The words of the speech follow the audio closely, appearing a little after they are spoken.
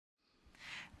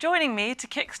Joining me to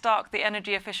kickstart the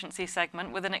energy efficiency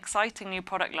segment with an exciting new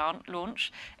product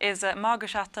launch is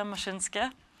Małgorzata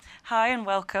Moszyńska. Hi and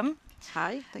welcome.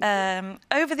 Hi, thank you.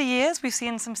 Over the years, we've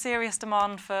seen some serious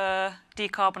demand for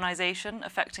decarbonisation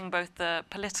affecting both the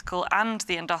political and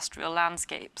the industrial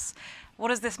landscapes. What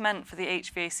has this meant for the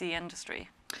HVAC industry?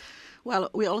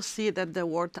 Well, we all see that the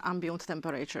world ambient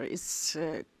temperature is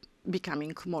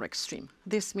becoming more extreme.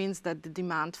 This means that the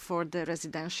demand for the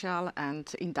residential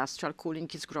and industrial cooling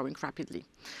is growing rapidly.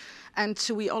 And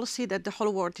we all see that the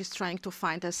whole world is trying to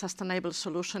find a sustainable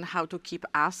solution how to keep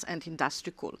us and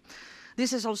industry cool.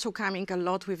 This is also coming a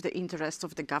lot with the interest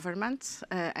of the government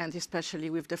and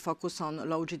especially with the focus on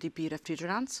low GDP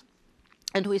refrigerants.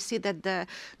 And we see that the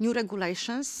new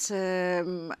regulations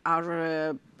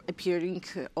are appearing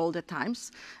all the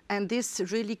times, and this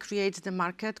really creates the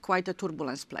market quite a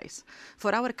turbulence place.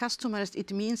 For our customers,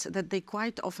 it means that they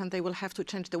quite often will have to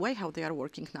change the way how they are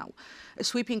working now,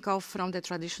 sweeping off from the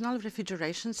traditional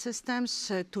refrigeration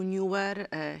systems to newer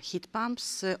heat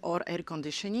pumps or air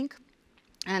conditioning.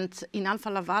 And in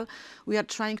Alfa Laval, we are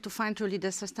trying to find really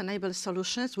the sustainable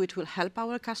solutions which will help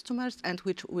our customers and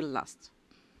which will last.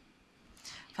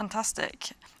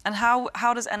 Fantastic. And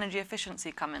how does energy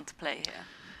efficiency come into play here?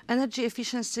 Energy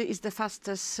efficiency is the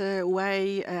fastest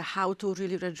way how to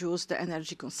really reduce the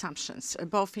energy consumptions,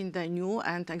 both in the new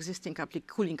and existing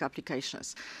cooling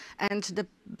applications. And the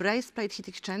brazed plate heat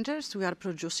exchangers we are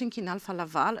producing in Alfa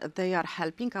Laval, they are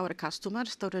helping our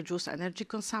customers to reduce energy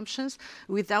consumptions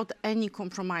without any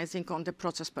compromising on the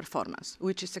process performance,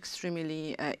 which is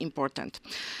extremely important.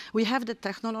 We have the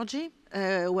technology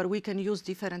where we can use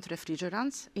different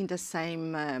refrigerants in the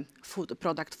same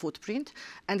product footprint,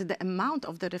 and the amount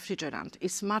of the refrigerant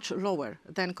is much lower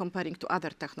than comparing to other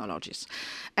technologies.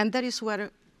 And that is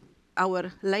where our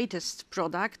latest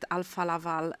product, Alfa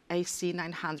Laval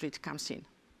AC900, comes in.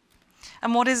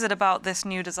 And what is it about this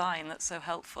new design that's so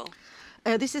helpful?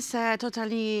 This is a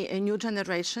totally new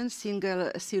generation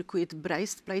single circuit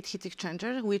brazed plate heat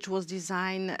exchanger, which was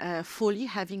designed fully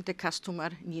having the customer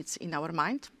needs in our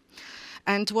mind.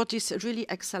 And what is really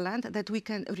excellent, that we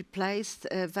can replace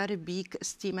very big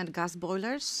steam and gas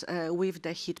boilers with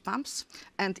the heat pumps.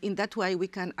 And in that way, we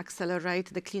can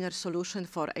accelerate the cleaner solution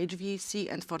for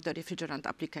HVAC and for the refrigerant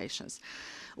applications.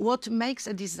 What makes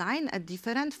a design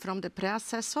different from the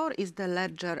predecessor is the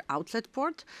larger outlet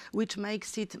port, which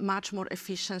makes it much more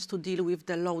efficient to deal with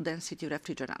the low density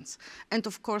refrigerants. And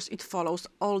of course, it follows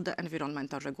all the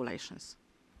environmental regulations.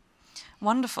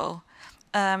 Wonderful.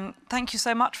 Thank you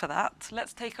so much for that.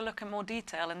 Let's take a look in more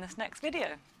detail in this next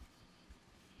video.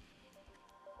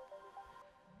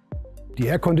 The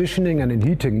air conditioning and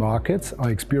heating markets are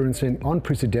experiencing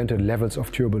unprecedented levels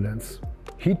of turbulence.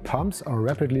 Heat pumps are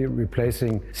rapidly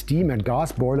replacing steam and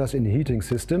gas boilers in heating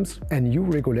systems, and new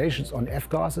regulations on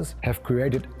F-gases have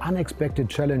created unexpected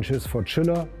challenges for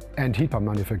chiller and heat pump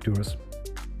manufacturers.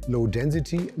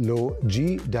 Low-density, low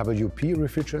GWP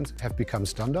refrigerants have become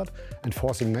standard and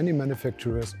forcing many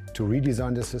manufacturers to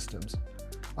redesign their systems.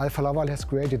 Alfa Laval has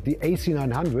created the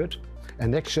AC900, a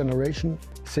next-generation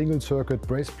single-circuit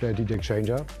brazed plate heat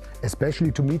exchanger,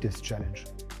 especially to meet this challenge.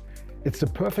 It's the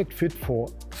perfect fit for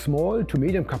small to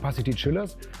medium capacity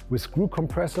chillers with screw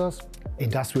compressors,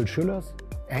 industrial chillers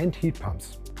and heat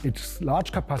pumps. Its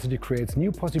large capacity creates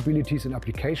new possibilities in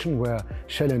application where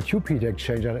shell and tube heat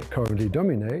exchanger currently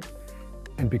dominate,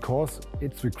 and because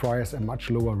it requires a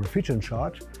much lower refrigerant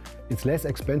charge, it's less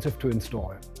expensive to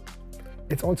install.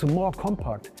 It's also more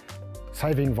compact,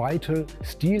 saving vital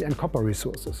steel and copper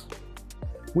resources.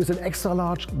 With an extra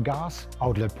large gas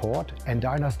outlet port and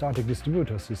dynastatic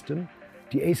distributor system,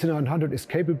 the AC900 is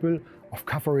capable of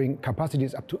covering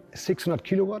capacities up to 600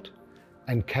 kilowatt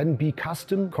and can be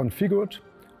custom configured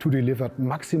to deliver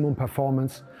maximum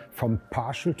performance from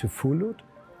partial to full load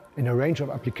in a range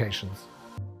of applications.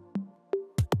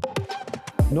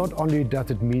 Not only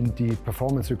does it meet the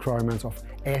performance requirements of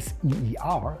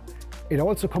SEER, it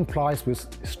also complies with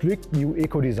strict new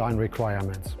eco-design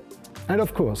requirements. And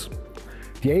of course,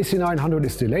 the AC900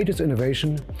 is the latest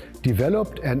innovation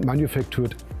developed and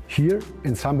manufactured here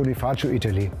in San Bonifacio,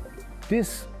 Italy.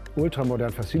 This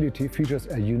ultra-modern facility features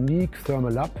a unique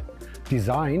thermal lab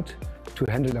designed to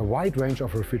handle a wide range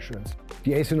of refrigerants.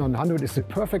 The AC900 is the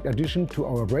perfect addition to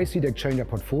our brazed heat exchanger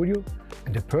portfolio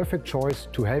and a perfect choice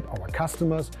to help our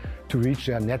customers to reach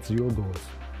their net zero goals.